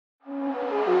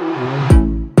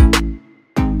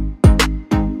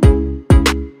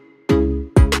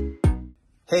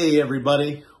Hey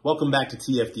everybody, welcome back to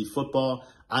T.F.D. Football.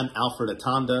 I'm Alfred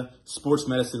Atanda, sports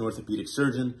medicine orthopedic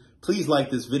surgeon. Please like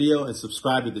this video and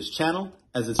subscribe to this channel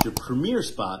as it's your premier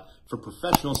spot for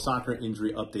professional soccer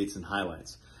injury updates and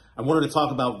highlights. I wanted to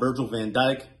talk about Virgil van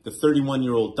Dijk, the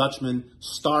 31-year-old Dutchman,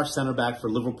 star center back for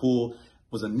Liverpool,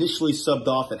 was initially subbed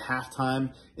off at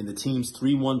halftime in the team's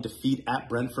 3-1 defeat at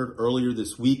Brentford earlier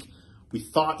this week. We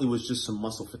thought it was just some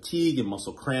muscle fatigue and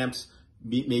muscle cramps,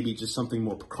 maybe just something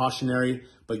more precautionary,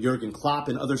 but Jurgen Klopp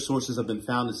and other sources have been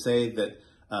found to say that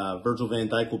Virgil van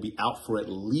Dijk will be out for at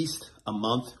least a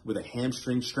month with a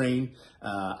hamstring strain.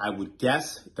 I would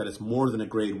guess that it's more than a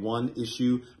grade 1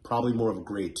 issue, probably more of a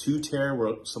grade 2 tear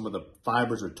where some of the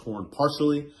fibers are torn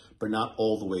partially, but not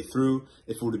all the way through.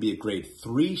 If it were to be a grade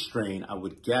 3 strain, I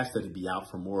would guess that it'd be out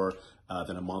for more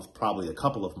than a month, probably a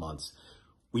couple of months.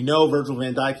 We know Virgil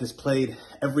van Dijk has played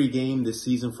every game this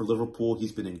season for Liverpool.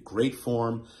 He's been in great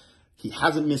form. He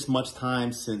hasn't missed much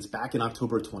time since back in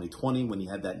October 2020 when he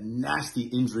had that nasty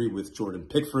injury with Jordan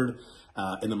Pickford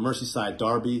in the Merseyside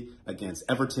derby against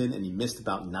Everton, and he missed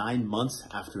about 9 months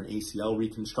after an ACL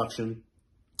reconstruction.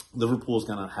 Liverpool's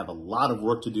going to have a lot of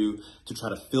work to do to try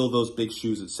to fill those big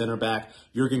shoes at center back.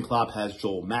 Jurgen Klopp has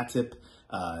Joel Matip,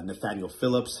 Nathaniel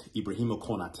Phillips, Ibrahima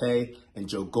Konate, and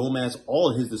Joe Gomez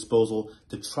all at his disposal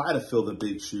to try to fill the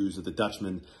big shoes of the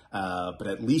Dutchman. But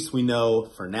at least we know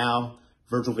for now,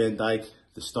 Virgil van Dijk,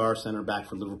 the star center back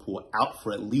for Liverpool, out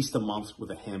for at least a month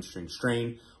with a hamstring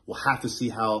strain. We'll have to see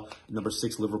how number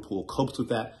 6 Liverpool copes with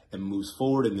that and moves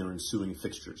forward in their ensuing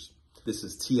fixtures. This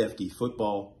is T.F.D.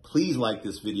 Football. Please like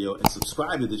this video and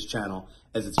subscribe to this channel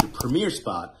as it's your premier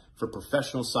spot for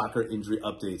professional soccer injury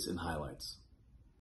updates and highlights.